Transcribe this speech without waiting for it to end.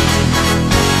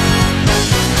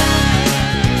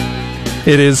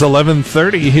It is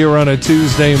 11:30 here on a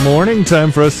Tuesday morning.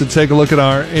 Time for us to take a look at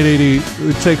our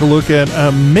 880. Take a look at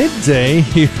midday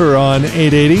here on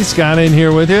 880. Scott in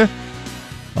here with you,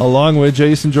 along with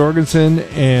Jason Jorgensen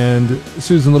and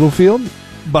Susan Littlefield.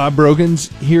 Bob Brogan's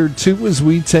here too as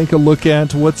we take a look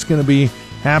at what's going to be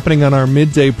happening on our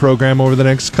midday program over the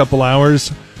next couple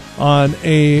hours on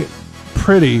a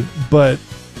pretty but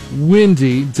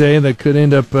windy day that could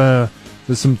end up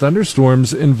with some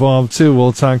thunderstorms involved too.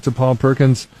 We'll talk to Paul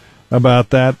Perkins about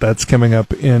that. That's coming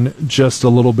up in just a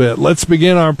little bit. Let's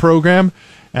begin our program,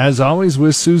 as always,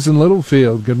 with Susan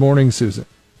Littlefield. Good morning, Susan.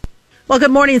 Well,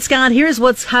 good morning, Scott. Here's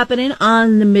what's happening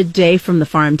on the midday from the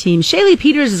farm team. Shaylee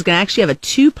Peters is going to actually have a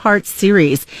two-part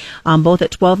series, both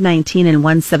at 12:19 and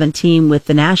 1:17 with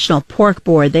the National Pork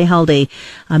Board. They held a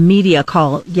media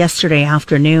call yesterday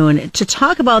afternoon to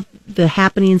talk about the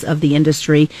happenings of the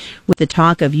industry with the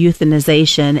talk of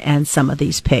euthanization and some of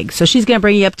these pigs. So she's going to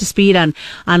bring you up to speed on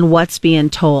what's being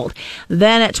told.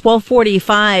 Then at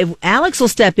 12:45, Alex will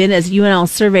step in as UNL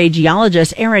survey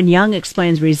geologist Aaron Young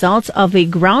explains results of a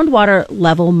groundwater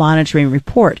level monitoring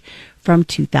report from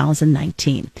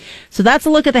 2019. So that's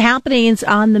a look at the happenings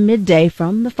on the midday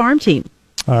from the farm team.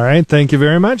 All right. Thank you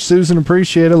very much, Susan.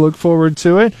 Appreciate it. Look forward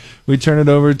to it. We turn it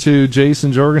over to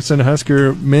Jason Jorgensen.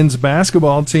 Husker men's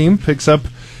basketball team picks up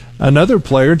another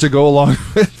player to go along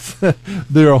with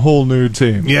their whole new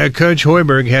team. Yeah, Coach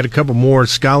Hoiberg had a couple more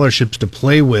scholarships to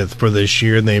play with for this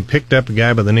year, and they picked up a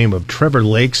guy by the name of Trevor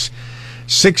Lakes.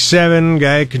 6'7"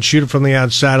 guy, can shoot it from the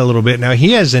outside a little bit. Now,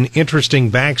 he has an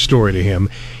interesting backstory to him.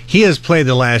 He has played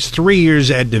the last 3 years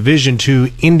at Division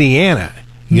II Indiana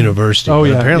University. Oh,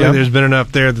 yeah. Apparently, there's been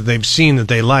enough there that they've seen that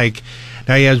they like.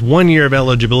 Now, he has 1 year of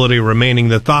eligibility remaining.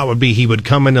 The thought would be he would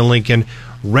come into Lincoln,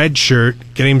 redshirt,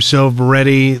 get himself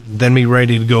ready, then be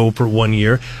ready to go for 1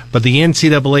 year. But the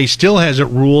NCAA still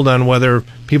hasn't ruled on whether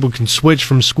people can switch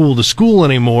from school to school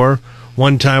anymore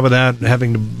one time without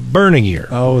having to burn a year.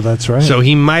 Oh, that's right. So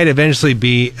he might eventually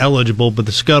be eligible, but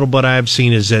the scuttlebutt I've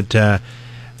seen is that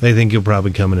they think he'll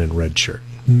probably come in red shirt.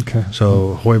 Okay.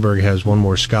 So Hoiberg has one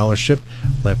more scholarship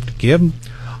left to give.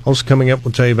 Also coming up,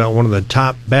 we'll tell you about one of the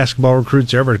top basketball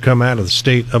recruits ever to come out of the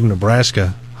state of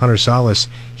Nebraska, Hunter Salas.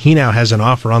 He now has an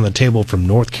offer on the table from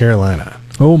North Carolina.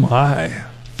 Oh, my.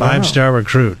 Five-star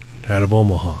recruit out of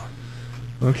Omaha.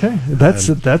 Okay, that's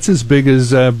as big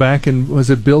as back in, was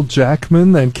it Bill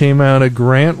Jackman that came out of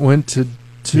Grant, went to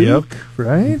Duke,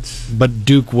 right? But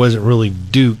Duke wasn't really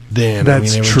Duke then.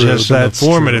 That's they were true. Just in the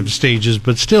formative stages,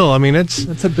 but still,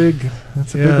 that's a big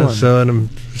one. So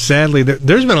sadly,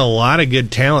 there's been a lot of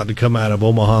good talent to come out of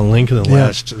Omaha and Lincoln in the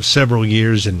last several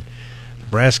years, and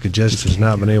Nebraska just has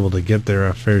not been able to get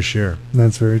their fair share.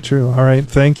 That's very true. All right,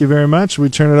 thank you very much. We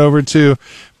turn it over to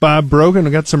Bob Brogan.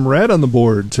 We got some red on the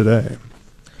board today.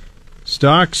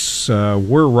 Stocks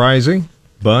were rising,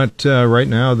 but right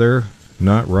now they're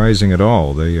not rising at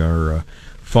all. They are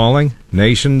falling.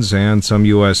 Nations and some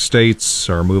U.S. states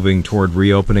are moving toward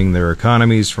reopening their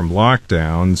economies from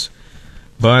lockdowns,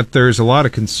 but there's a lot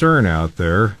of concern out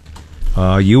there.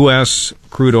 U.S.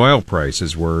 crude oil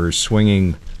prices were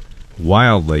swinging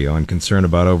wildly on concern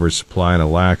about oversupply and a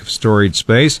lack of storage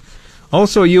space.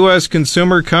 Also, U.S.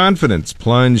 consumer confidence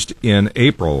plunged in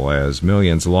April as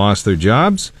millions lost their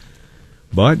jobs.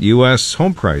 But U.S.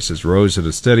 home prices rose at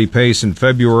a steady pace in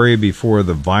February before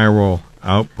the viral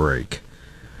outbreak.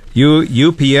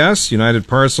 UPS, United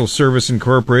Parcel Service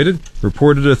Incorporated,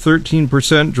 reported a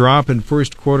 13% drop in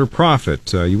first quarter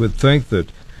profit. You would think that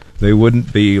they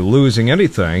wouldn't be losing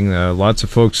anything. Lots of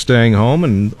folks staying home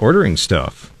and ordering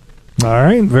stuff. All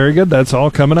right, very good. That's all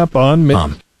coming up on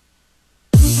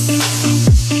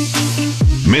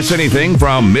Miss anything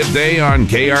from Midday on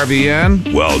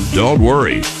KRVN? Well, don't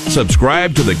worry.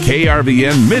 Subscribe to the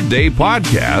KRVN Midday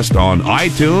Podcast on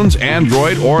iTunes,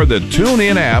 Android, or the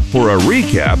TuneIn app for a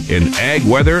recap in ag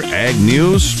weather, ag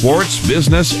news, sports,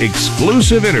 business,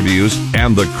 exclusive interviews,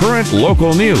 and the current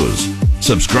local news.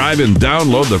 Subscribe and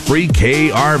download the free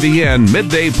KRVN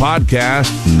Midday Podcast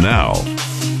now.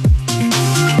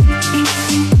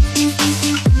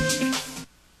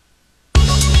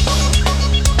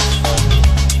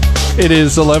 It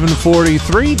is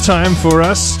 11:43, time for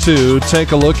us to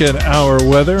take a look at our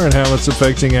weather and how it's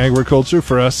affecting agriculture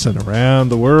for us and around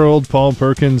the world. Paul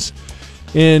Perkins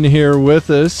in here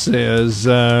with us as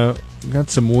got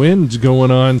some wind going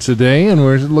on today, and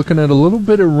we're looking at a little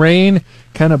bit of rain,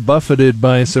 kind of buffeted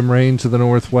by some rain to the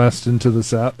northwest and to the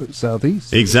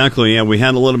southeast. Exactly, yeah. We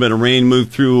had a little bit of rain move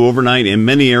through overnight in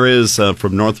many areas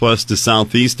from northwest to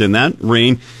southeast, and that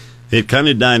rain It kind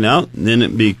of died out, and then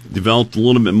it developed a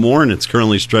little bit more, and it's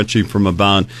currently stretching from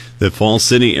about the Falls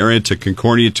City area to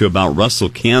Concordia to about Russell,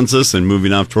 Kansas, and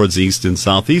moving off towards the east and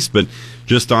southeast. But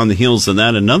just on the heels of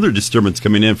that, another disturbance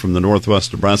coming in from the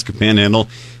northwest Nebraska Panhandle.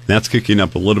 That's kicking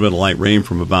up a little bit of light rain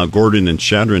from about Gordon and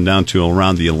Chadron down to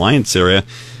around the Alliance area.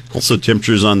 Also,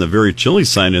 temperatures on the very chilly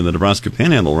side in the Nebraska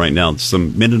Panhandle right now,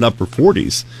 some mid and upper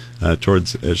 40s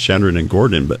towards Chadron and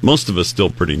Gordon, but most of us still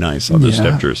pretty nice on those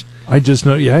temperatures. I just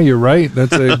know, you're right.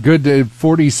 That's a good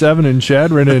 47 in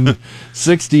Chadron and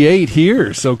 68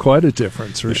 here, so quite a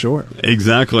difference for sure.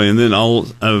 Exactly, and then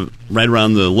right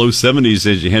around the low 70s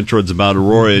as you head towards about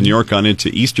Aurora and York on into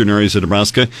eastern areas of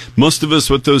Nebraska. Most of us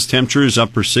with those temperatures,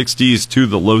 upper 60s to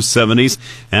the low 70s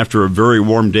after a very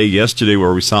warm day yesterday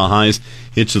where we saw highs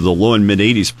into the low and mid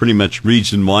 80s pretty much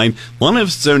region-wide. A lot of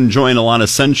us are enjoying a lot of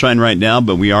sunshine right now,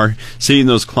 but we are seeing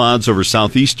those clouds over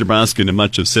southeast Nebraska into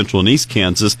much of central and east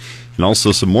Kansas, and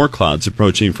also some more clouds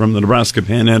approaching from the Nebraska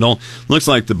Panhandle. Looks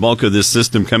like the bulk of this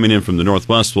system coming in from the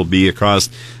northwest will be across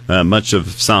much of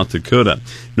South Dakota.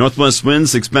 Northwest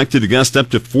winds expected to gust up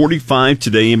to 45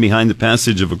 today in behind the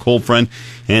passage of a cold front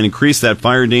and increase that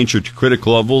fire danger to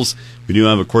critical levels. We do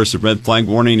have, of course, a red flag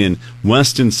warning in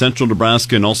west and central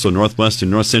Nebraska and also northwest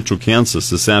and north central Kansas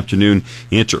this afternoon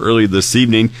into early this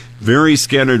evening. Very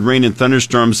scattered rain and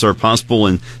thunderstorms are possible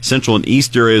in central and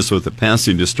east areas with a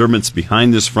passing disturbance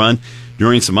behind this front.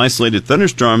 During some isolated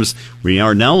thunderstorms, we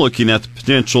are now looking at the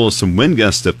potential of some wind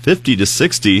gusts of 50 to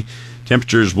 60.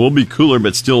 Temperatures will be cooler,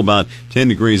 but still about 10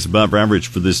 degrees above average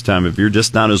for this time of year,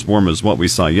 just not as warm as what we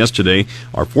saw yesterday.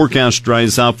 Our forecast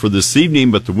dries out for this evening,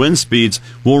 but the wind speeds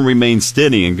will remain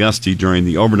steady and gusty during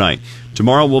the overnight.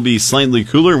 Tomorrow will be slightly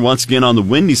cooler, once again on the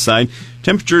windy side.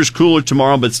 Temperatures cooler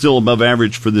tomorrow, but still above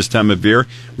average for this time of year.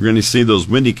 We're going to see those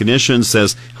windy conditions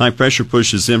as high pressure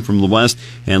pushes in from the west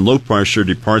and low pressure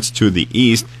departs to the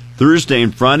east. Thursday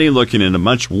and Friday looking at a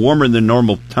much warmer than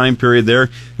normal time period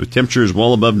there, with temperatures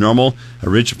well above normal. A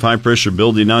ridge of high pressure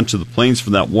building onto the plains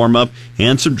for that warm up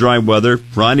and some dry weather.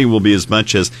 Friday will be as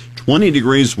much as 20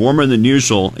 degrees warmer than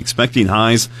usual, expecting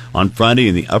highs on Friday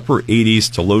in the upper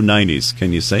 80s to low 90s.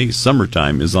 Can you say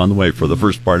summertime is on the way for the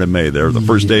first part of May there, the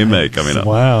first day of May coming up?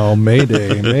 Wow, May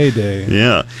Day, May Day.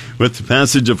 Yeah. With the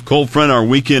passage of cold front, our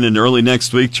weekend and early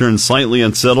next week turns slightly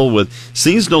unsettled with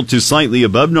seasonal to slightly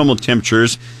above normal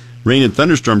temperatures. Rain and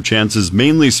thunderstorm chances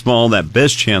mainly small, that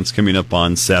best chance coming up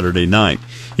on Saturday night.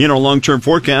 In our long-term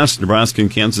forecast, Nebraska and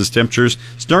Kansas temperatures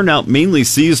start out mainly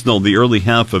seasonal the early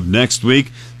half of next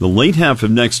week. The late half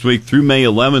of next week through May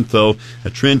 11th, though,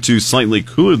 a trend to slightly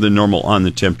cooler than normal on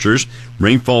the temperatures.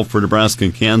 Rainfall for Nebraska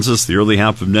and Kansas the early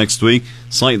half of next week,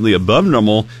 slightly above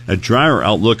normal. A drier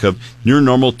outlook of near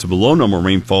normal to below normal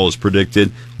rainfall is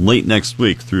predicted late next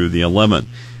week through the 11th.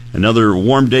 Another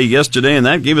warm day yesterday, and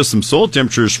that gave us some soil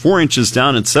temperatures 4 inches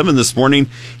down at 7 this morning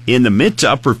in the mid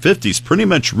to upper 50s, pretty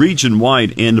much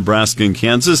region-wide in Nebraska and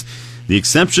Kansas. The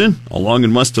exception, along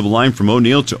and west of the line from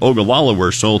O'Neill to Ogallala,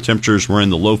 where soil temperatures were in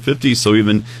the low 50s, so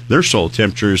even their soil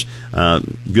temperatures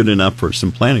good enough for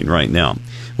some planting right now.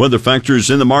 Weather factors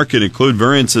in the market include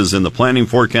variances in the planting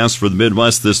forecast for the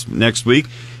Midwest this next week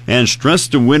and stress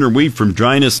to winter wheat from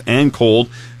dryness and cold.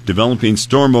 Developing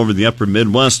storm over the upper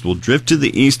Midwest will drift to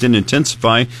the east and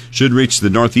intensify, should reach the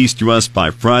northeast U.S. by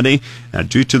Friday.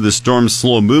 Due to the storm's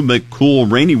slow movement, cool,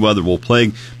 rainy weather will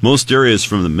plague most areas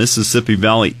from the Mississippi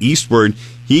Valley eastward.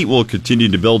 Heat will continue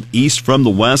to build east from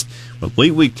the west, with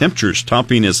late week temperatures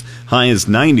topping as high as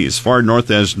 90 as far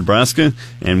north as Nebraska,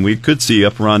 and we could see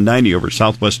up around 90 over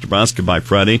southwest Nebraska by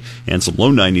Friday, and some low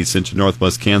 90s into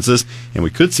northwest Kansas, and we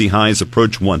could see highs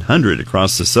approach 100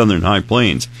 across the southern high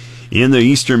plains. In the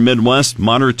eastern Midwest,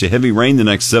 moderate to heavy rain the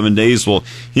next 7 days will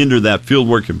hinder that field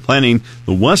work and planting.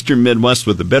 The western Midwest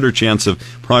with a better chance of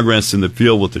progress in the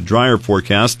field with a drier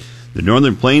forecast. The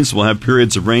northern plains will have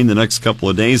periods of rain the next couple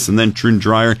of days and then turn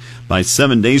drier by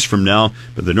 7 days from now,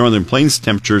 but the northern plains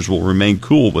temperatures will remain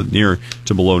cool with near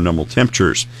to below normal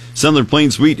temperatures. Southern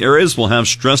plains wheat areas will have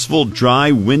stressful,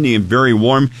 dry, windy, and very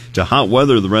warm to hot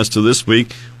weather the rest of this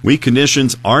week. Wheat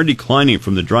conditions are declining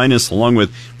from the dryness along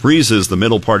with freezes the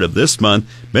middle part of this month.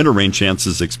 Better rain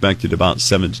chances expected about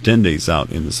 7 to 10 days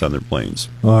out in the southern plains.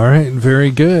 All right, very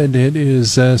good. It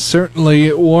is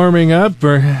certainly warming up.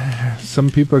 Some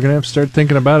people are going to have to start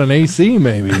thinking about an AC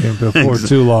maybe before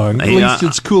too long. At least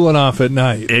it's cooling off at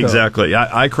night. Exactly.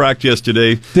 I cracked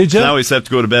yesterday. Did you? I always have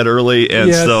to go to bed early, and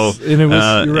yes, so and it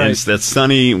was, you're right. and it's that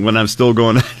sunny when I'm still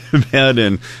going to bed,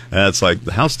 and it's like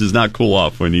the house does not cool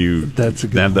off when you That's a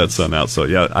good have point. that sun out. So,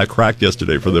 yeah, I cracked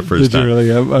yesterday for the first Did you time.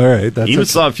 really? All right. That's Even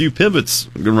saw a few pivots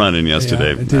running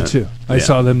yesterday. Yeah, I did too. I yeah.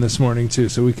 saw them this morning too,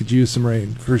 so we could use some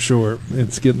rain for sure.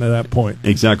 It's getting to that point.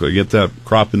 Exactly. Get that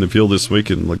crop in the field this week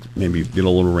and maybe get a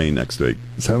little rain next week.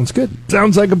 Sounds good.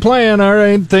 Sounds like a plan. All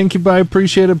right. Thank you. I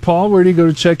appreciate it, Paul. Where do you go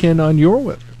to check in on your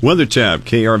weather? Weather tab,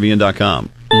 krvn.com.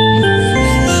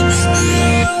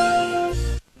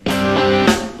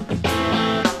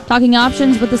 Talking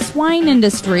options with the swine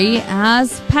industry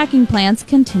as packing plants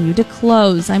continue to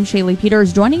close. I'm Shaylee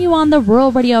Peters joining you on the Rural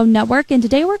Radio Network, and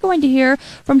today we're going to hear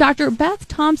from Dr. Beth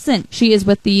Thompson. She is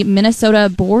with the Minnesota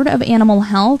Board of Animal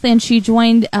Health, and she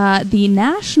joined the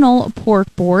National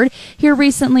Pork Board here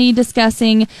recently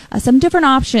discussing some different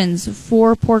options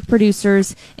for pork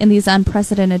producers in these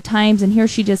unprecedented times. And here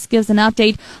she just gives an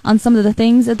update on some of the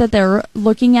things that they're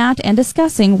looking at and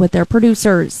discussing with their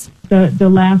producers. The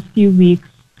last few weeks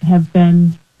have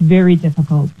been very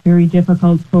difficult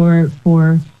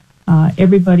for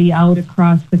everybody out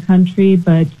across the country.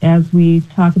 But as we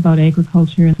talk about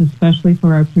agriculture, especially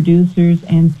for our producers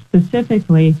and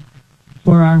specifically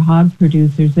for our hog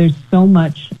producers, there's so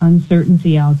much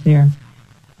uncertainty out there.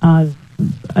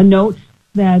 A note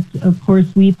that, of course,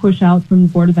 we push out from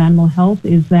the Board of Animal Health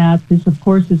is that this, of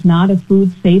course, is not a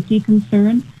food safety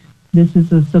concern. This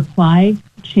is a supply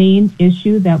chain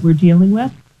issue that we're dealing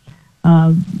with.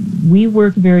 We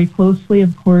work very closely,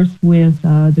 of course, with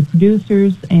the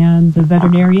producers and the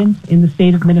veterinarians in the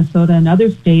state of Minnesota and other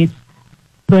states,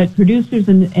 but producers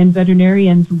and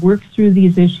veterinarians work through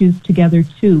these issues together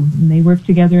too, and they work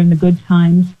together in the good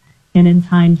times and in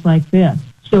times like this.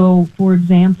 So, for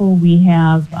example, we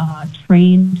have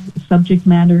trained subject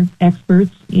matter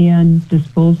experts in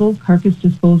disposal, carcass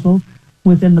disposal,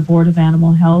 within the Board of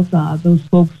Animal Health. Those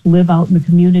folks live out in the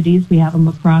communities. We have them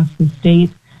across the state.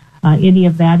 Any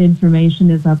of that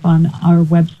information is up on our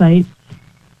website.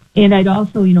 And I'd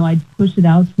also, I'd push it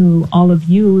out to all of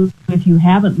you. If you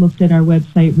haven't looked at our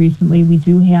website recently, we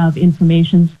do have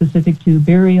information specific to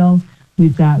burial.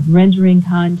 We've got rendering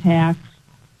contacts.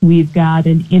 We've got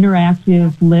an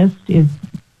interactive list if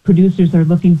producers are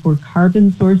looking for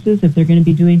carbon sources, if they're going to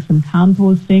be doing some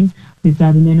composting. We've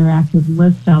got an interactive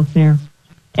list out there.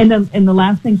 And the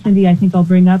last thing, Cindy, I think I'll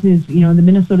bring up is, the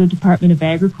Minnesota Department of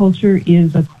Agriculture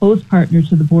is a close partner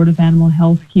to the Board of Animal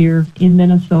Health here in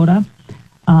Minnesota.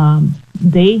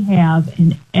 They have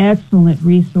an excellent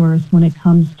resource when it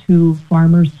comes to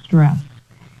farmer stress.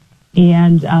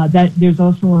 And that there's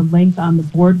also a link on the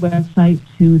board website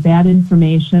to that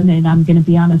information. And I'm going to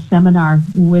be on a seminar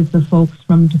with the folks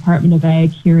from Department of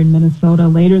Ag here in Minnesota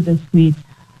later this week,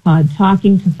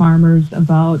 talking to farmers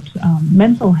about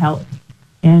mental health.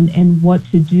 And what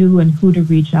to do and who to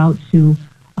reach out to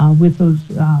with those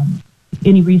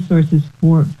any resources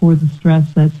for the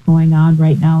stress that's going on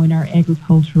right now in our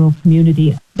agricultural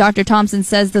community. Dr. Thompson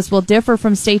says this will differ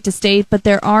from state to state, but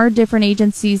there are different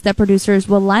agencies that producers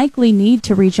will likely need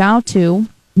to reach out to.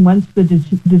 Once the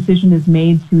decision is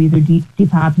made to either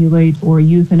depopulate or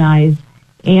euthanize,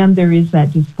 and there is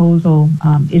that disposal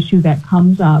issue that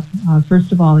comes up,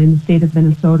 first of all, in the state of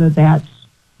Minnesota,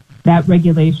 that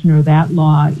regulation or that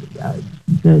law,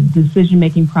 the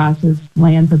decision-making process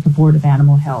lands at the Board of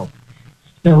Animal Health.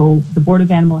 So the Board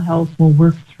of Animal Health will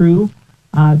work through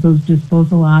those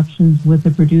disposal options with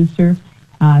the producer.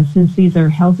 Since these are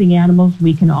healthy animals,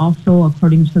 we can also,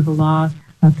 according to the law,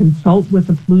 consult with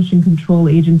the Pollution Control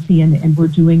Agency, and we're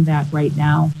doing that right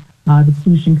now. The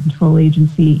Pollution Control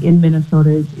Agency in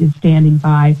Minnesota is standing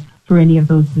by for any of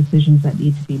those decisions that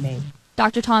need to be made.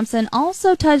 Dr. Thompson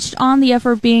also touched on the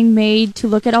effort being made to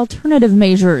look at alternative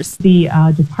measures. The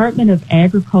Department of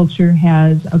Agriculture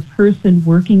has a person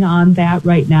working on that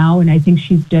right now, and I think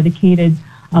she's dedicated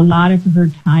a lot of her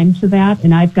time to that.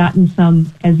 And I've gotten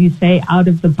some, as you say, out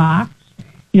of the box.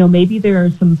 Maybe there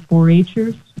are some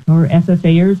 4-H'ers or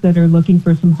FFA'ers that are looking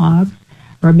for some hogs,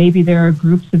 or maybe there are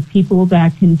groups of people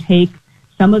that can take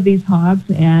some of these hogs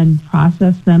and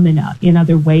process them in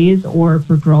other ways or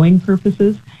for growing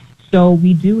purposes. So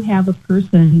we do have a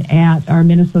person at our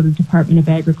Minnesota Department of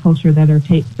Agriculture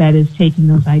that is taking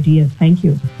those ideas. Thank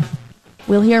you.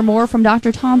 We'll hear more from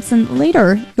Dr. Thompson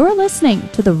later. You're listening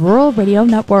to the Rural Radio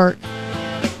Network.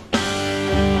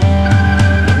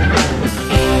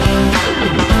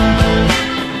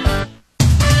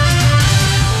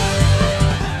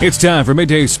 It's time for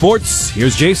Midday Sports.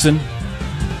 Here's Jason.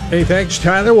 Hey, thanks,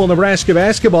 Tyler. Well, Nebraska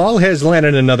basketball has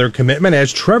landed another commitment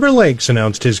as Trevor Lakes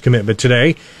announced his commitment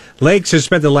today. Lakes has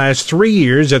spent the last 3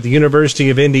 years at the University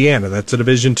of Indiana. That's a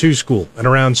Division II school. At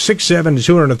around 6'7" to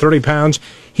 230 pounds,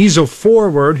 he's a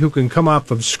forward who can come off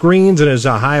of screens and is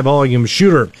a high-volume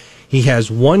shooter. He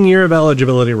has 1 year of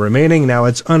eligibility remaining. Now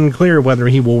it's unclear whether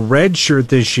he will redshirt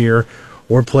this year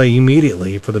or play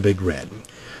immediately for the Big Red.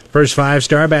 First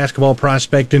five-star basketball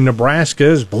prospect in Nebraska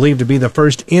is believed to be the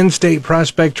first in-state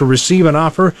prospect to receive an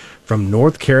offer from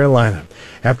North Carolina.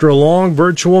 After a long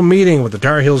virtual meeting with the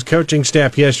Tar Heels coaching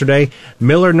staff yesterday,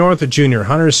 Millard North Jr.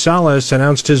 Hunter Salas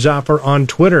announced his offer on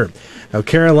Twitter. Now,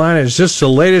 Carolina is just the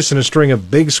latest in a string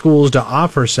of big schools to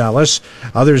offer Salas.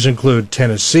 Others include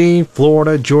Tennessee,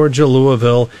 Florida, Georgia,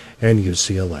 Louisville, and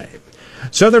UCLA.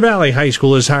 Southern Valley High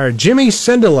School has hired Jimmy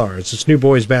Sindelar as its new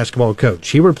boys basketball coach.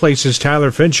 He replaces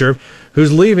Tyler Fincher,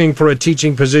 who's leaving for a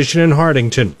teaching position in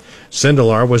Hardington.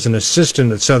 Sindelar was an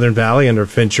assistant at Southern Valley under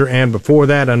Fincher, and before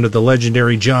that under the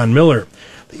legendary John Miller.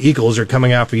 The Eagles are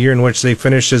coming off a year in which they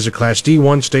finished as a Class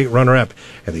D1 state runner-up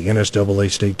at the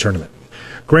NSAA state tournament.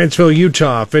 Grantsville,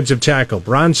 Utah offensive tackle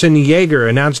Bronson Yeager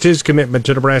announced his commitment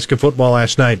to Nebraska football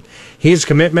last night. His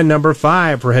commitment number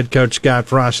 5 for head coach Scott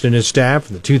Frost and his staff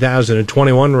in the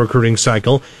 2021 recruiting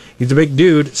cycle. He's a big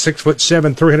dude,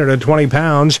 6'7", 320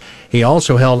 pounds. He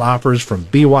also held offers from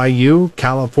BYU,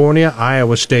 California,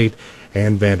 Iowa State,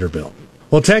 and Vanderbilt.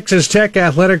 Well, Texas Tech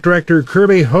Athletic Director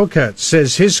Kirby Hocutt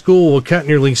says his school will cut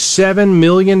nearly $7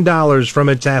 million from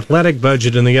its athletic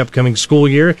budget in the upcoming school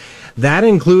year. That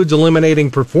includes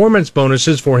eliminating performance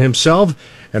bonuses for himself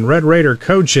and Red Raider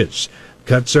coaches.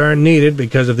 Cuts aren't needed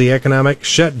because of the economic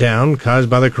shutdown caused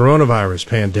by the coronavirus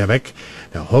pandemic.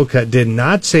 Now, Hocutt did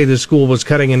not say the school was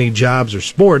cutting any jobs or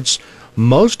sports.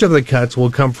 Most of the cuts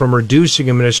will come from reducing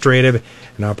administrative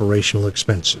and operational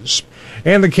expenses.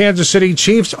 And the Kansas City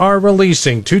Chiefs are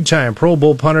releasing two-time Pro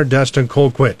Bowl punter Dustin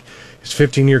Colquitt. His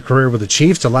 15-year career with the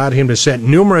Chiefs allowed him to set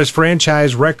numerous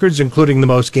franchise records, including the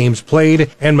most games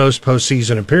played and most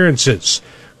postseason appearances.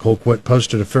 Colquitt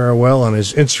posted a farewell on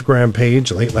his Instagram page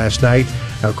late last night.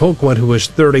 Now, Colquitt, who was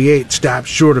 38, stopped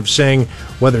short of saying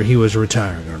whether he was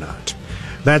retiring or not.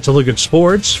 That's a look at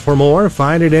sports. For more,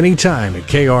 find it anytime at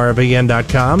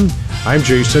krvn.com. I'm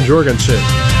Jason Jorgensen.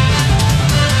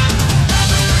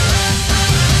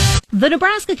 The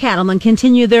Nebraska Cattlemen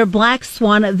continue their Black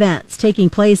Swan events, taking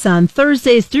place on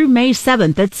Thursdays through May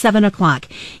 7th at 7 o'clock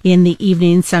in the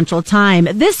evening Central Time.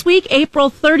 This week, April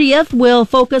 30th, will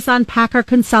focus on Packer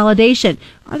consolidation.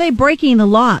 Are they breaking the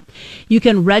law? You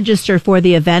can register for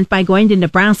the event by going to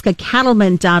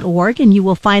nebraskacattlemen.org, and you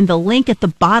will find the link at the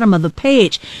bottom of the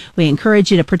page. We encourage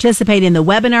you to participate in the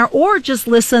webinar or just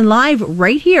listen live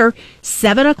right here,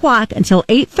 7 o'clock until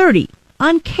 8:30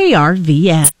 on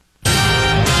KRVN.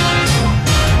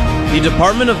 The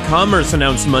Department of Commerce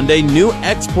announced Monday new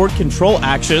export control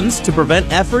actions to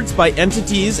prevent efforts by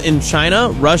entities in China,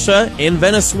 Russia, and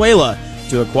Venezuela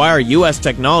to acquire U.S.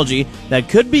 technology that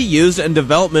could be used in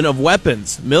development of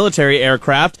weapons, military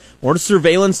aircraft, or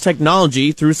surveillance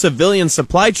technology through civilian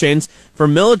supply chains for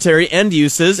military end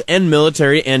uses and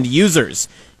military end users.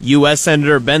 U.S.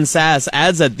 Senator Ben Sasse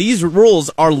adds that these rules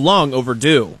are long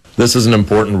overdue. This is an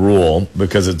important rule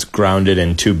because it's grounded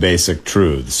in two basic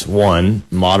truths. One,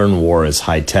 modern war is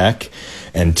high-tech.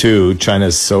 And two,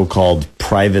 China's so-called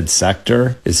private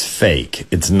sector is fake.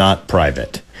 It's not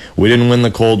private. We didn't win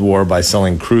the Cold War by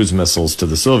selling cruise missiles to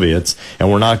the Soviets,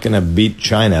 and we're not going to beat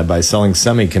China by selling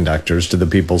semiconductors to the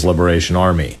People's Liberation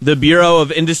Army. The Bureau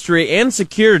of Industry and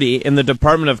Security in the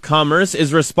Department of Commerce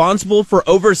is responsible for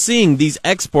overseeing these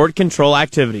export control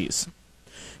activities.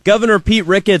 Governor Pete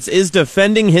Ricketts is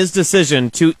defending his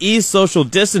decision to ease social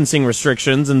distancing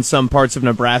restrictions in some parts of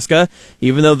Nebraska,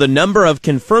 even though the number of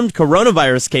confirmed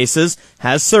coronavirus cases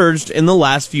has surged in the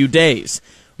last few days.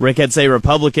 Ricketts, a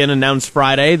Republican, announced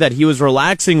Friday that he was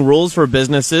relaxing rules for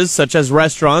businesses such as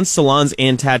restaurants, salons,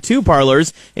 and tattoo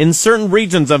parlors in certain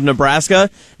regions of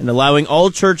Nebraska and allowing all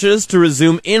churches to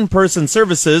resume in-person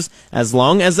services as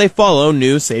long as they follow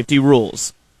new safety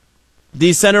rules.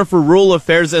 The Center for Rural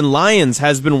Affairs in Lyons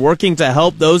has been working to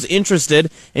help those interested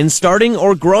in starting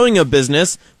or growing a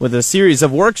business with a series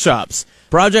of workshops.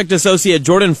 Project Associate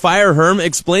Jordan Fireherm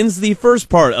explains the first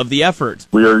part of the effort.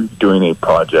 We are doing a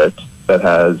project that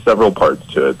has several parts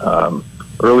to it.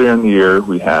 Earlier in the year,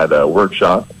 we had a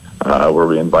workshop where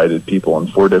we invited people in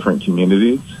 4 different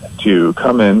communities to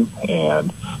come in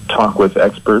and talk with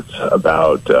experts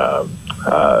about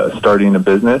starting a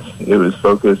business. It was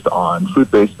focused on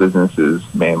food-based businesses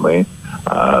mainly,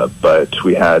 but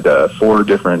we had 4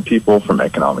 different people from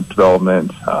economic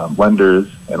development, lenders,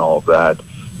 and all of that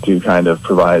to kind of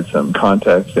provide some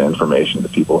context and information to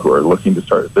people who are looking to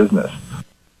start a business.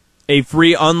 A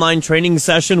free online training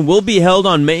session will be held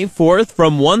on May 4th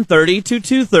from 1:30 to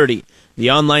 2:30. The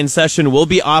online session will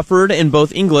be offered in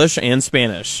both English and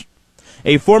Spanish.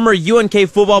 A former UNK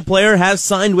football player has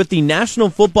signed with the National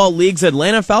Football League's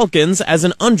Atlanta Falcons as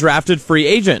an undrafted free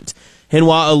agent.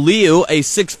 Hinwa Aliu, a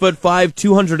 6'5",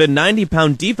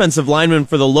 290-pound defensive lineman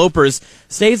for the Lopers,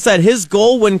 states that his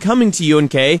goal when coming to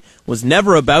UNK was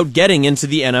never about getting into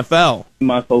the NFL.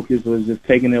 My focus was just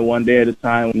taking it one day at a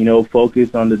time,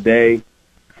 focus on the day,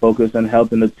 focus on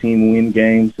helping the team win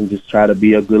games, and just try to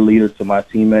be a good leader to my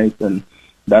teammates. And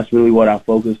that's really what I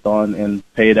focused on and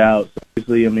paid out. So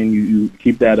obviously, you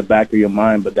keep that at the back of your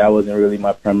mind, but that wasn't really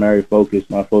my primary focus.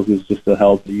 My focus was just to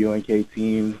help the UNK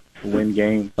team win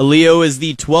games. Alio is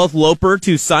the 12th Loper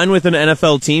to sign with an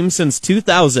NFL team since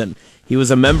 2000. He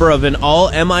was a member of an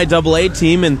all-MIAA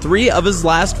team in 3 of his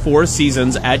last 4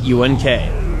 seasons at UNK.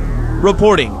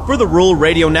 Reporting for the Rural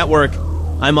Radio Network,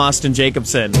 I'm Austin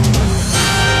Jacobson.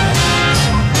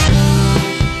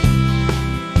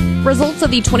 Results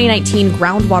of the 2019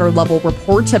 groundwater level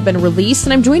report have been released,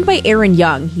 and I'm joined by Aaron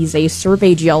Young. He's a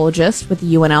survey geologist with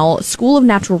the UNL School of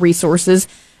Natural Resources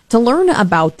to learn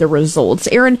about the results.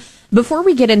 Aaron, before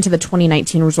we get into the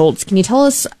 2019 results, can you tell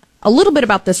us a little bit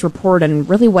about this report and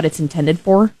really what it's intended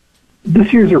for?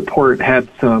 This year's report had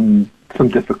some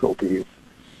difficulties.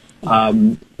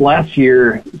 Last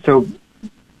year, so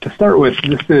to start with,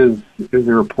 this is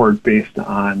a report based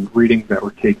on readings that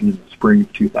were taken in the spring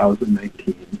of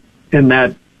 2019. And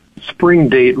that spring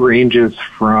date ranges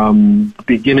from the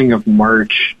beginning of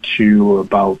March to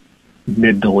about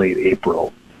mid to late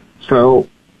April. So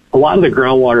a lot of the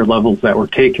groundwater levels that were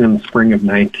taken in the spring of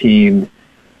 19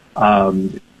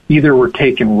 either were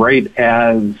taken right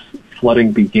as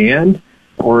flooding began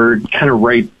or kind of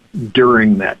right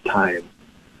during that time.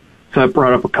 So that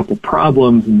brought up a couple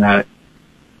problems in that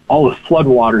all the flood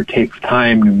water takes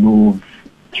time to move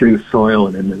through the soil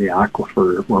and into the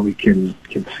aquifer where we can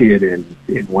see it in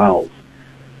wells.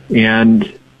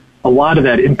 And a lot of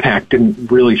that impact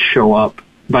didn't really show up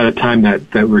by the time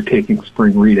that we were taking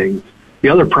spring readings. The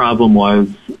other problem was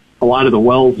a lot of the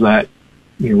wells that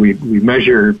we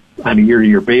measure on a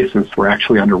year-to-year basis were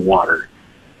actually underwater.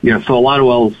 So a lot of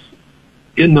wells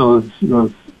in those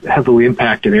heavily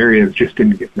impacted areas just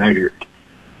didn't get measured.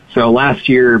 So last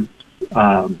year,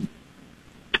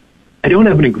 I don't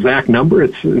have an exact number.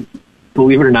 It's,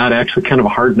 believe it or not, actually kind of a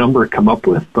hard number to come up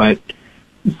with, but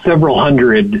several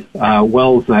hundred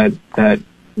wells that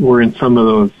were in some of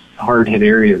those hard-hit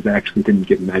areas actually didn't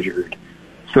get measured.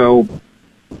 So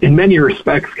in many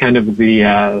respects, kind of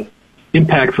the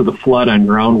impacts of the flood on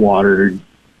groundwater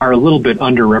are a little bit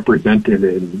underrepresented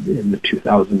in the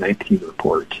 2019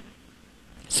 report.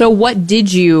 So what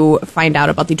did you find out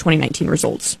about the 2019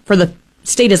 results for the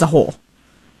state as a whole?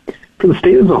 For the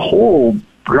state as a whole,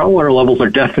 groundwater levels are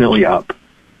definitely up.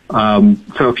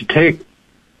 So if you take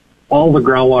all the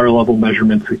groundwater level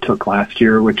measurements we took last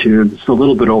year, which is a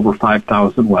little bit over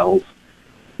 5,000 wells,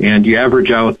 and you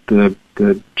average out the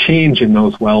change in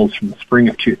those wells from the spring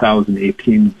of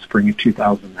 2018 to the spring of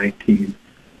 2019,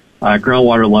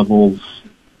 groundwater levels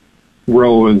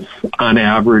rose on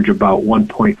average about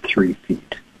 1.3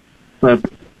 feet. So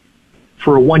that's,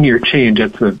 for a one-year change,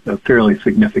 that's a fairly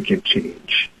significant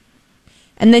change.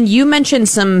 And then you mentioned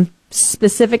some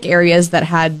specific areas that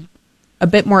had a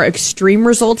bit more extreme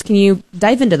results. Can you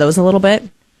dive into those a little bit?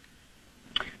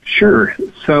 Sure.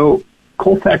 So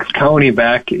Colfax County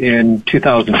back in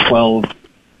 2012,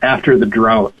 after the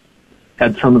drought,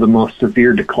 had some of the most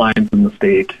severe declines in the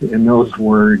state, and those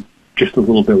were just a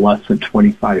little bit less than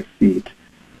 25 feet.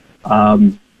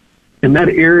 In that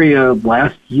area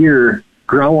last year,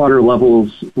 groundwater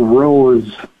levels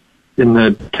rose in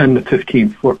the 10 to 15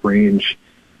 foot range.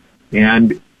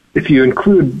 And if you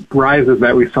include rises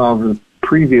that we saw over the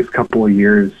previous couple of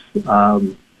years,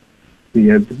 the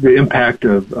impact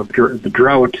of the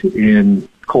drought in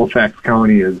Colfax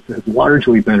County has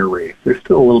largely been erased. There's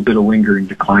still a little bit of lingering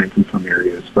declines in some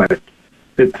areas, but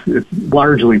it's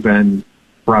largely been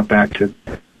brought back to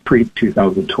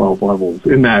pre-2012 levels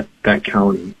in that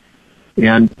county.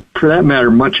 And for that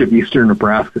matter, much of eastern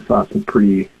Nebraska saw some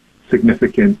pretty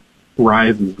significant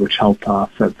rises, which helped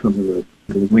offset some of the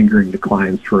lingering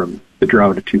declines from the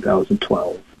drought of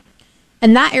 2012.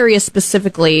 And that area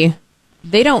specifically,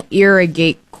 they don't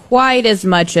irrigate quite as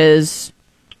much as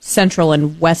central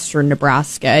and western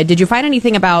Nebraska. Did you find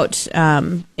anything about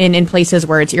in places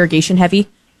where it's irrigation heavy?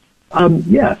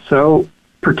 Yeah, so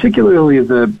particularly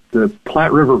the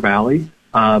Platte River Valley,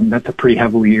 that's a pretty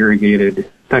heavily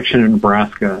irrigated section of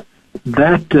Nebraska.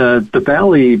 That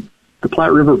the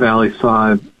Platte River Valley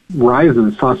saw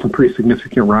some pretty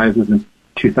significant rises in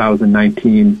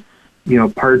 2019.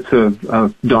 parts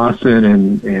of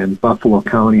Dawson and Buffalo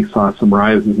County saw some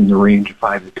rises in the range of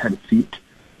 5 to 10 feet.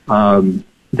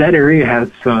 That area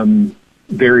has some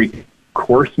very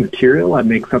coarse material that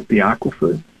makes up the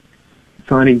aquifer.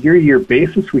 So on a year-to-year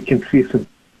basis, we can see some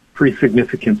pretty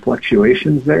significant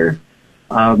fluctuations there.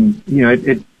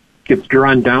 It gets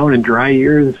drawn down in dry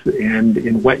years, and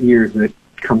in wet years, it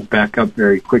comes back up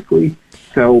very quickly.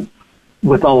 So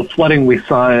with all the flooding we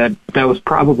saw, that was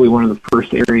probably one of the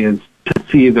first areas to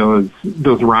see those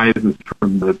rises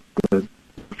from the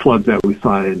floods that we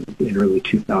saw in early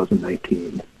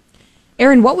 2019.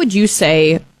 Aaron, what would you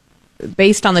say,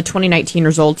 based on the 2019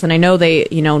 results, and I know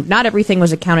not everything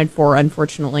was accounted for,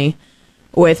 unfortunately,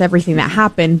 with everything that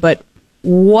happened, but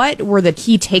what were the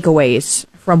key takeaways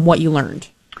from what you learned?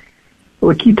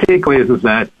 Well, the key takeaways is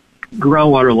that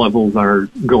groundwater levels are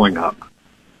going up.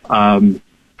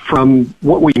 From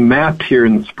what we mapped here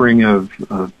in the spring of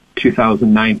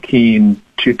 2019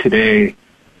 to today,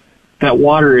 that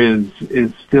water is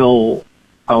still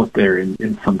out there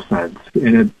in some sense,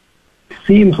 and it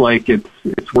seems like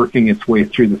it's working its way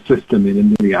through the system and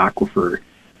into the aquifer.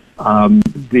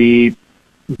 The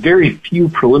very few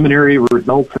preliminary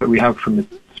results that we have from the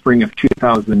spring of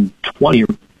 2020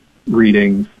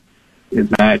 readings is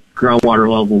that groundwater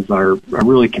levels are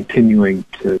really continuing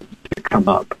to come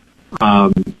up.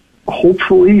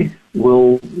 Hopefully,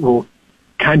 we'll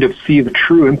kind of see the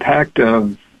true impact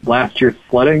of last year's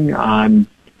flooding on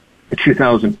the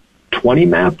 2020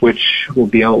 map, which will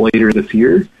be out later this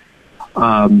year.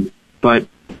 But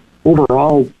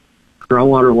overall,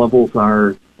 groundwater levels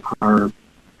are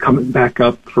coming back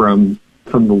up from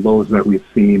some of the lows that we've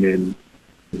seen in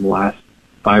the last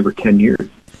 5 or 10 years.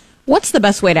 What's the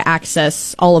best way to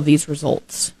access all of these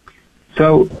results?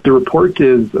 So the report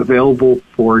is available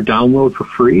for download for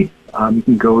free. You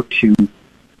can go to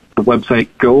the website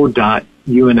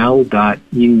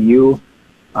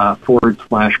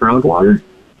go.unl.edu/groundwater.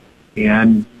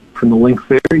 And from the links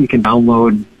there, you can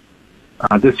download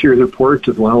this year's report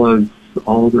as well as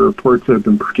all the reports that have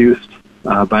been produced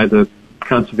by the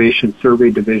Conservation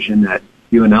Survey Division at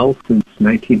UNL since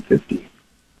 1950.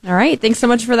 All right. Thanks so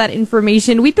much for that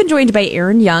information. We've been joined by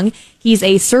Aaron Young. He's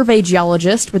a survey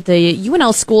geologist with the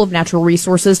UNL School of Natural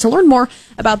Resources to learn more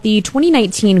about the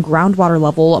 2019 groundwater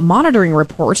level monitoring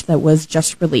report that was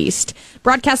just released.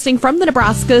 Broadcasting from the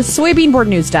Nebraska Soybean Board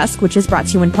News Desk, which is brought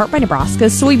to you in part by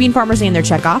Nebraska's soybean farmers and their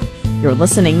checkoff. You're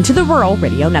listening to the Rural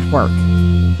Radio Network.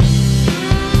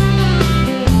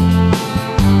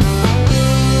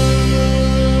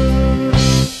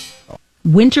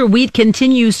 Winter wheat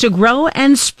continues to grow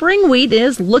and spring wheat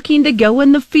is looking to go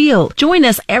in the field. Join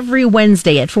us every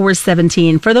Wednesday at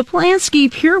 4:17 for the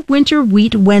Plansky Pure Winter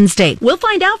Wheat Wednesday. We'll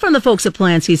find out from the folks at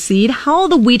Plansky Seed how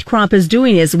the wheat crop is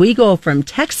doing as we go from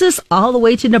Texas all the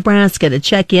way to Nebraska to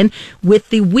check in with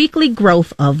the weekly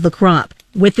growth of the crop.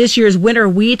 With this year's winter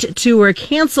wheat tour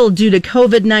canceled due to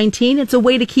COVID-19, it's a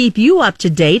way to keep you up to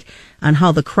date on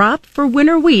how the crop for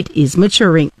winter wheat is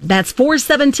maturing. That's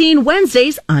 4:17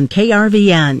 Wednesdays on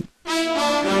KRVN.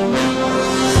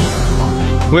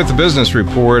 With the business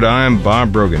report, I'm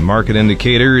Bob Brogan. Market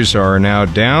indicators are now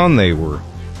down. They were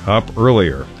up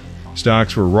earlier.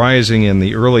 Stocks were rising in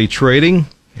the early trading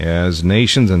as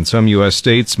nations and some U.S.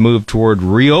 states moved toward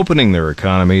reopening their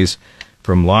economies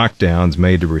from lockdowns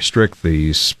made to restrict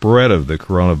the spread of the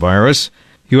coronavirus.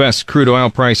 U.S. crude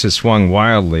oil prices swung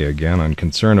wildly again on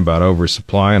concern about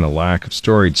oversupply and a lack of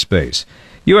storage space.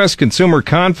 U.S. consumer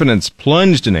confidence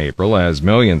plunged in April as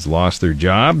millions lost their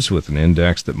jobs, with an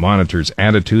index that monitors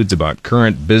attitudes about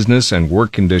current business and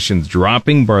work conditions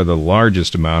dropping by the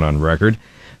largest amount on record.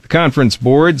 The conference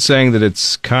board saying that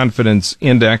its confidence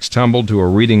index tumbled to a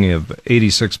reading of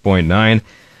 86.9,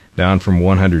 down from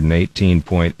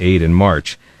 118.8 in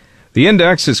March. The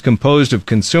index is composed of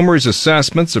consumers'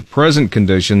 assessments of present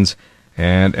conditions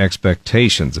and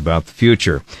expectations about the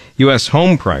future. U.S.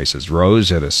 home prices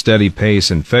rose at a steady pace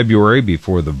in February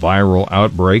before the viral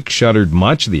outbreak shuttered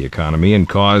much of the economy and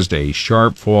caused a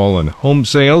sharp fall in home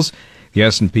sales. The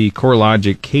S&P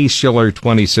CoreLogic Case-Shiller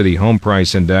 20-City Home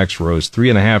Price Index rose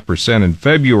 3.5% in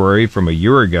February from a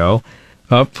year ago,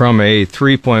 up from a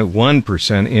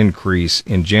 3.1% increase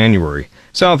in January.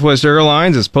 Southwest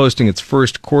Airlines is posting its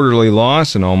first quarterly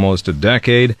loss in almost a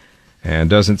decade and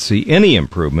doesn't see any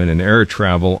improvement in air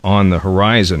travel on the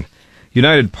horizon.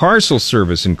 United Parcel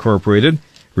Service Incorporated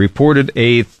reported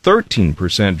a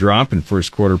 13% drop in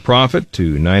first quarter profit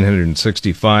to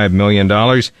 $965 million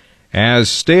as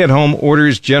stay-at-home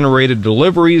orders generated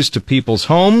deliveries to people's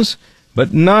homes,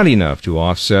 but not enough to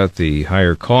offset the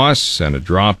higher costs and a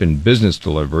drop in business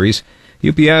deliveries.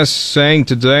 UPS saying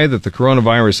today that the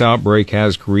coronavirus outbreak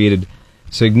has created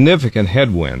significant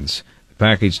headwinds. The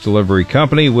package delivery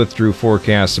company withdrew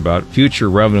forecasts about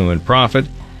future revenue and profit,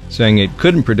 saying it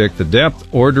couldn't predict the depth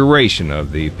or duration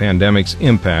of the pandemic's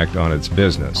impact on its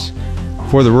business.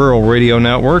 For the Rural Radio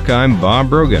Network, I'm Bob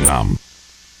Brogan.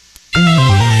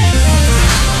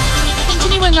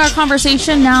 Continuing our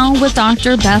conversation now with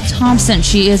Dr. Beth Thompson.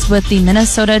 She is with the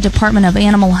Minnesota Department of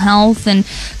Animal Health and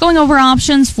going over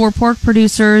options for pork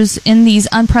producers in these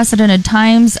unprecedented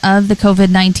times of the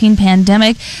COVID-19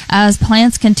 pandemic. As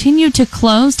plants continue to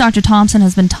close, Dr. Thompson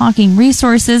has been talking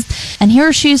resources, and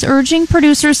here she's urging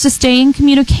producers to stay in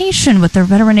communication with their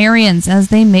veterinarians as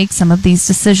they make some of these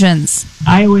decisions.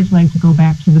 I always like to go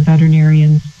back to the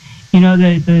veterinarians. You know,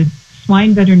 the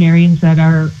swine veterinarians that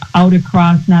are out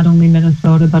across not only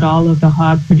Minnesota but all of the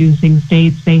hog-producing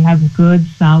states, they have good,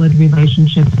 solid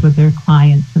relationships with their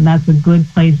clients, and that's a good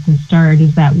place to start,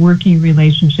 is that working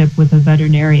relationship with a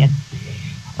veterinarian.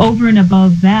 Over and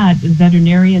above that,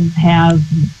 veterinarians have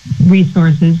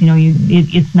resources. You know,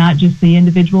 it's not just the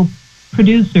individual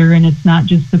producer, and it's not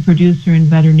just the producer and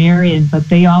veterinarian, but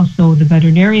the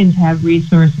veterinarians have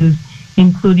resources,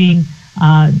 including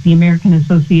the American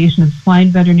Association of Swine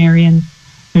Veterinarians.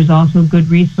 There's also good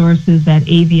resources at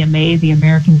AVMA, the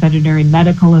American Veterinary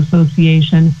Medical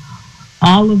Association.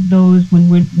 All of those, when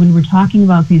we're talking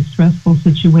about these stressful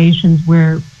situations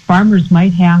where farmers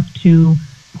might have to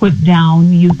put down,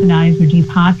 euthanize, or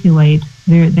depopulate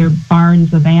their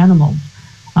barns of animals,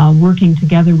 working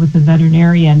together with the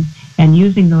veterinarian and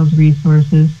using those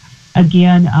resources.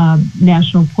 Again,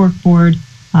 National Pork Board,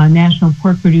 National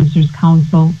Pork Producers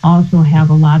Council also have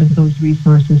a lot of those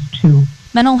resources too.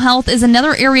 Mental health is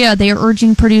another area they are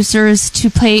urging producers to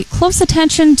pay close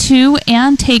attention to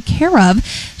and take care of.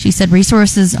 She said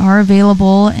resources are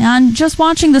available and just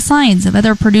watching the signs of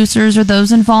other producers or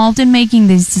those involved in making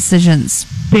these decisions.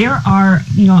 There are,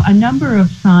 a number of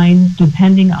signs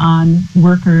depending on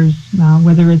workers,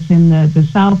 whether it's in the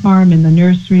sow farm, in the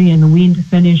nursery, in the wean to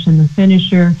finish, in the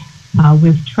finisher,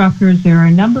 with truckers. There are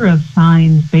a number of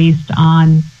signs based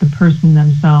on the person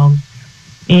themselves.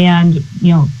 And,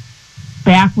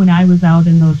 back when I was out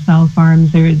in those sow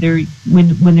farms,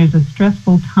 when there's a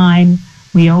stressful time,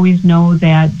 we always know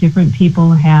that different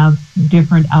people have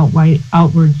different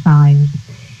outward signs.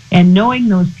 And knowing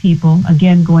those people,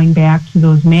 again, going back to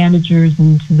those managers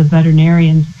and to the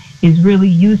veterinarians, is really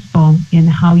useful in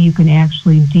how you can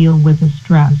actually deal with the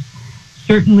stress.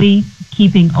 Certainly,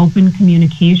 keeping open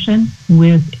communication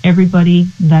with everybody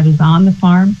that is on the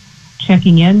farm,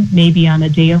 checking in maybe on a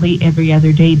daily, every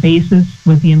other day basis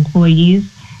with the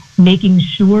employees, making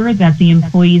sure that the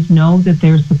employees know that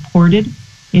they're supported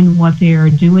in what they are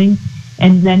doing,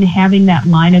 and then having that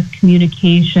line of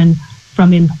communication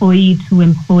from employee to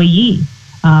employee.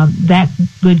 That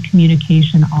good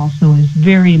communication also is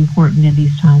very important in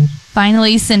these times.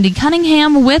 Finally, Cindy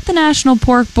Cunningham with the National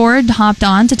Pork Board hopped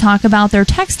on to talk about their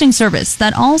texting service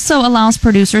that also allows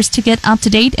producers to get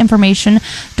up-to-date information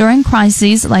during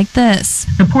crises like this.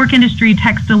 The pork industry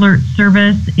text alert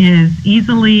service is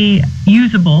easily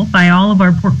usable by all of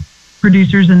our pork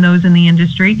producers and those in the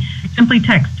industry. Simply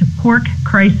text pork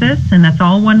crisis, and that's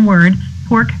all one word,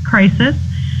 pork crisis,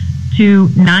 to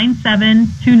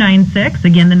 97296.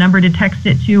 Again, the number to text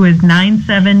it to is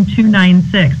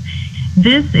 97296.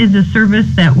 This is a service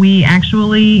that we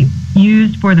actually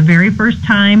used for the very first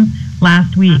time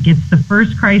last week. It's the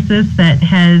first crisis that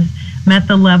has met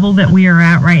the level that we are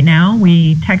at right now.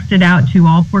 We texted out to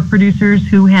all pork producers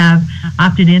who have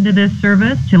opted into this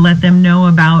service to let them know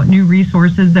about new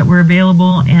resources that were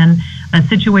available and a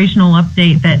situational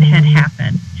update that had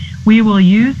happened. We will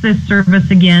use this service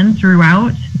again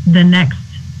throughout the next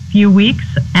few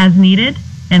weeks as needed,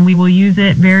 and we will use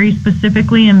it very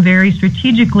specifically and very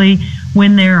strategically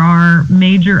when there are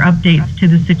major updates to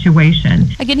the situation.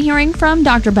 Again, hearing from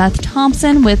Dr. Beth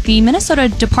Thompson with the Minnesota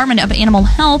Department of Animal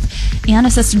Health and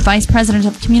Assistant Vice President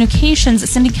of Communications,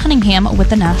 Cindy Cunningham with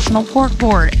the National Pork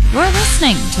Board. You're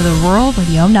listening to the Rural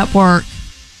Radio Network.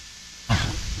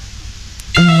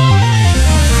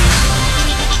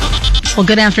 Well,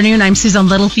 good afternoon. I'm Susan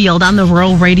Littlefield on the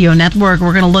Rural Radio Network.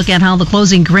 We're going to look at how the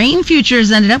closing grain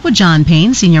futures ended up with John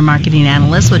Payne, Senior Marketing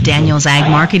Analyst with Daniels Ag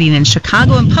Marketing in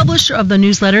Chicago and publisher of the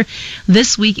newsletter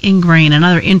This Week in Grain.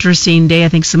 Another interesting day, I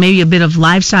think, so maybe a bit of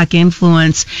livestock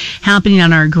influence happening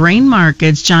on our grain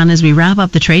markets. John, as we wrap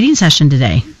up the trading session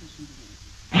today.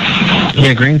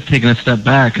 Yeah, grain's taking a step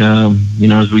back. As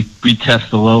we retest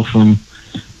the low from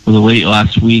the late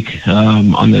last week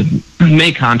on the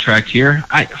May contract here.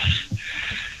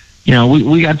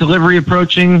 We got delivery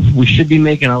approaching. We should be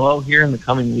making a low here in the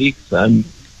coming weeks.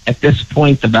 at this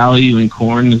point, the value in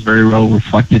corn is very well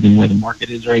reflected in where the market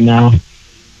is right now.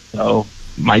 So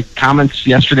my comments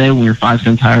yesterday, when we were 5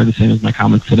 cents higher, the same as my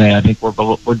comments today. I think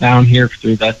we're down here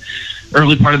through the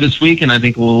early part of this week, and I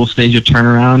think we'll stage a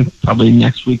turnaround probably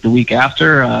next week, the week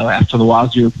after the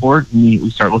WASDE report, and we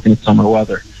start looking at summer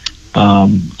weather.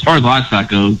 As far as livestock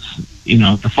goes,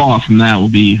 the fallout from that will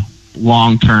be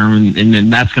long term, and then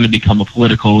that's going to become a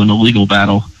political and a legal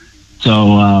battle.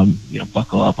 So,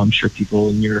 buckle up. I'm sure people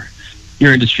in your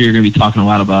industry are going to be talking a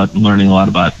lot about, learning a lot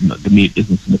about the meat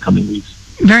business in the coming weeks.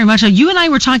 Very much so. You and I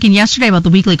were talking yesterday about the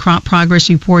weekly crop progress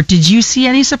report. Did you see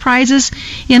any surprises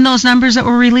in those numbers that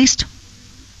were released?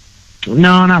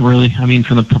 No, not really. I mean,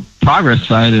 from the progress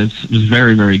side, it was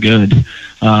very, very good.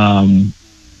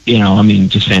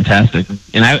 Just fantastic.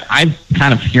 And I'm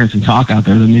kind of hearing some talk out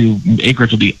there. The new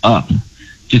acreage will be up,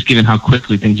 just given how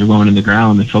quickly things are going in the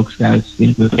ground. The folks guys,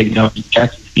 they're taking out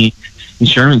checks,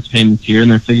 insurance payments here, and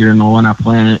they're figuring, well, why not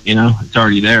plant it? It's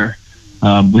already there.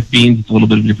 With beans, it's a little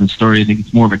bit of a different story. I think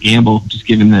it's more of a gamble, just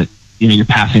given that, you're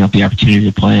passing up the opportunity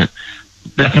to plant.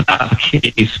 That's not the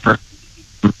case for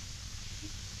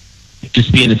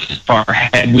just being as far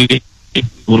ahead.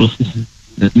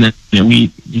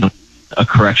 A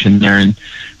correction there and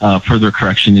further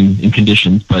correction in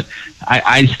conditions. But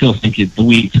I still think the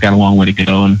wheat's got a long way to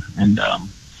go, and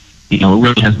it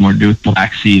really has more to do with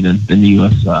Black Sea than the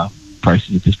U.S.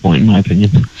 Prices at this point, in my opinion.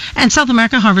 And South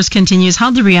America harvest continues.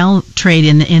 How'd the real trade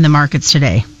in the markets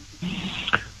today?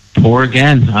 Poor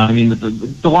again. I mean,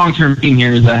 the long-term theme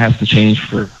here is that has to change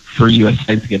for U.S.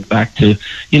 to get back to,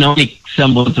 any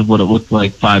semblance of what it looked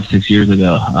like 5-6 years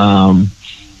ago.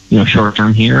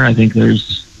 Short-term here, I think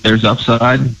there's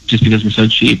upside just because we're so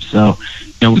cheap. So,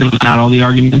 we're going to out all the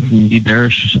arguments and be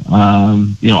bearish,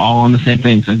 all on the same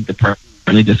things. I think the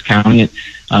really discounting it.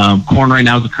 Corn right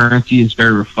now as a currency is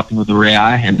very reflective of the real,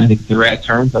 and I think if the real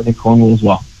turns, I think corn will as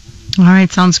well. All right,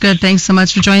 sounds good. Thanks so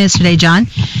much for joining us today, John.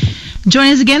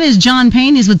 Joining us again is John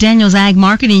Payne. He's with Daniels Ag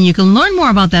Marketing. You can learn more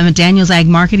about them at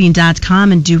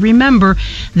danielsagmarketing.com. And do remember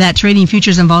that trading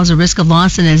futures involves a risk of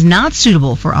loss and is not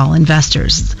suitable for all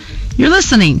investors. You're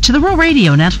listening to the Rural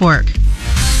Radio Network.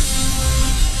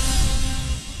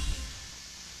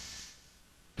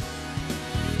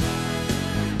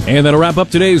 And that'll wrap up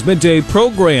today's midday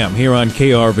program here on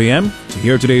KRVN. To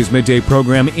hear today's midday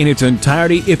program in its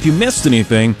entirety, if you missed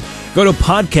anything, go to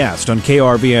podcast on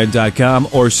KRVN.com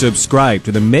or subscribe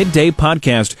to the midday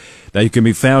podcast that you can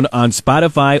be found on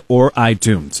Spotify or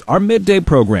iTunes. Our midday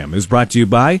program is brought to you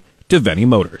by Deviney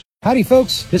Motors. Howdy,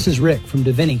 folks. This is Rick from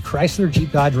Deviney Chrysler,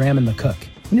 Jeep, Dodge, Ram, and McCook.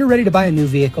 When you're ready to buy a new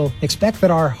vehicle, expect that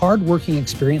our hard-working,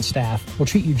 experienced staff will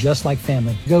treat you just like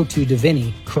family. Go to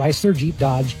Deviney, Chrysler, Jeep,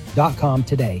 Dodge.com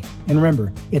today. And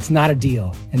remember, it's not a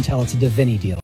deal until it's a Deviney deal.